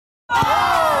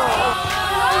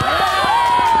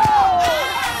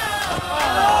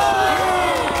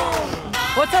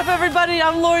everybody?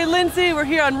 I'm Lori Lindsey. We're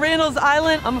here on Randall's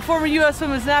Island. I'm a former U.S.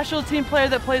 Women's National Team player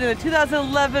that played in the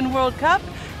 2011 World Cup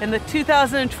and the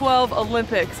 2012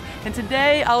 Olympics. And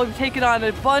today I will be taking on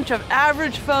a bunch of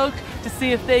average folk to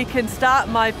see if they can stop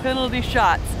my penalty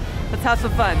shots. Let's have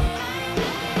some fun.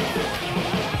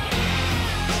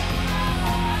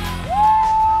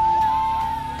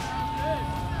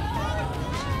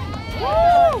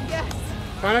 Woo! Yes.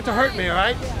 Try not to hurt me, all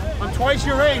right? I'm twice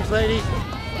your age, lady.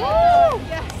 Woo!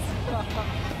 Yes.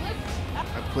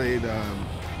 I played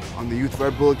on the Youth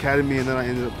Red Bull Academy, and then I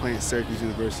ended up playing at Syracuse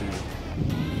University.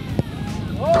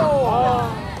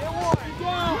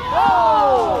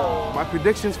 My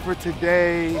predictions for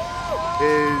today is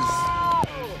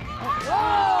a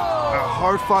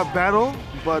hard-fought battle,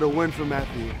 but a win for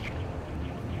Matthew.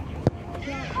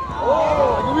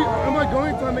 Am I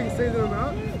going to make it say that I'm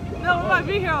out? No, we might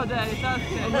be here all day. That's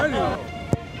good. I'm ready.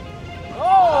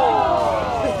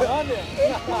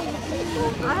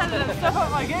 I had to step up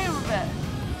my game a bit.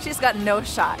 She's got no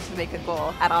shot to make a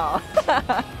goal at all.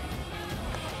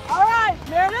 All right,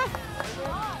 Meredith.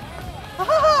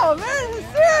 Oh, Meredith is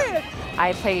serious.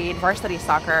 I played varsity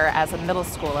soccer as a middle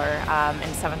schooler in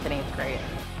 7th and 8th grade.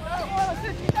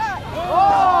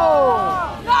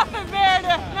 Oh! Nothing,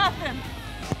 Meredith, nothing.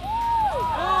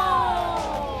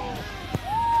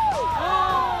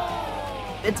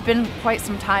 It's been quite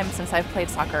some time since I've played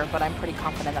soccer, but I'm pretty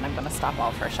confident that I'm going to stop all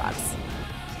of her shots.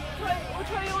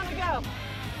 Which way do you want to go?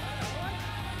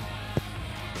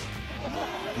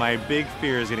 My big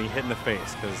fear is getting hit in the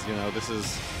face because, you know, this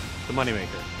is the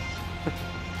moneymaker.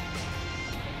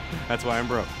 That's why I'm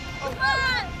broke.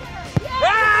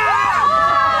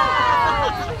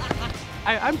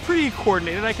 I'm pretty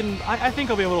coordinated. I think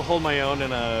I'll be able to hold my own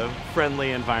in a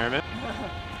friendly environment.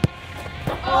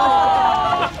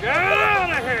 Oh! Get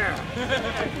out of here!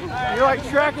 You're like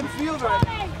track and field right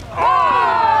now. Oh,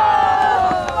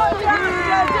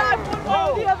 yeah, one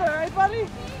more than the other, right, buddy?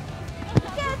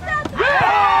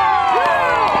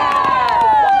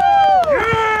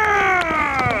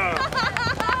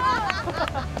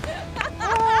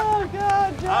 Oh,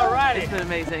 God, John. All righty. It's been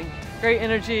amazing. Great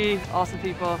energy, awesome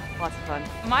people, lots of fun.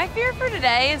 My fear for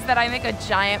today is that I make a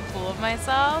giant fool of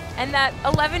myself and that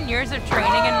 11 years of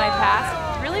training in my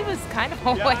past really was kind of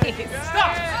a waste.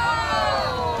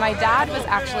 My dad was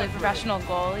actually a professional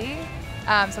goalie.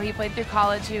 So he played through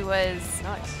college. He was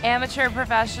amateur,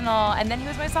 professional, and then he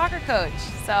was my soccer coach.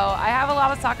 So I have a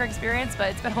lot of soccer experience, but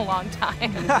it's been a long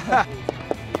time.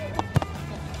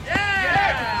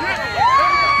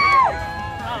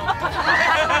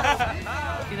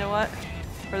 You know what?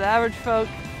 For the average folk,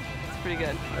 it's pretty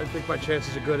good. I think my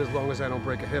chances are good as long as I don't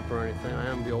break a hip or anything. I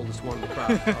am the oldest one in the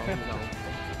crowd, so, you know.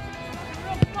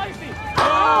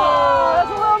 Oh,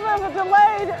 that's a little bit of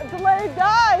a delayed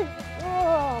dive.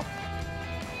 Oh.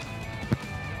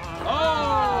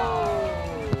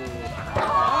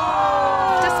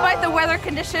 Despite the weather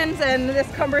conditions and this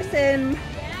cumbersome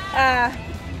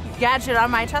gadget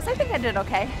on my chest, I think I did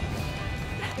okay.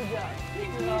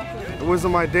 It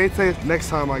wasn't my day today. Next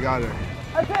time I got her.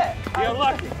 That's it. You're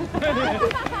lucky.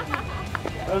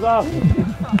 That was awesome.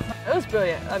 It was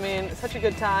brilliant. I mean, such a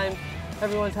good time.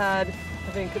 Everyone's had,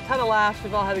 I think, a ton of laughs.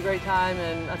 We've all had a great time,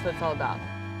 and that's what it's all about.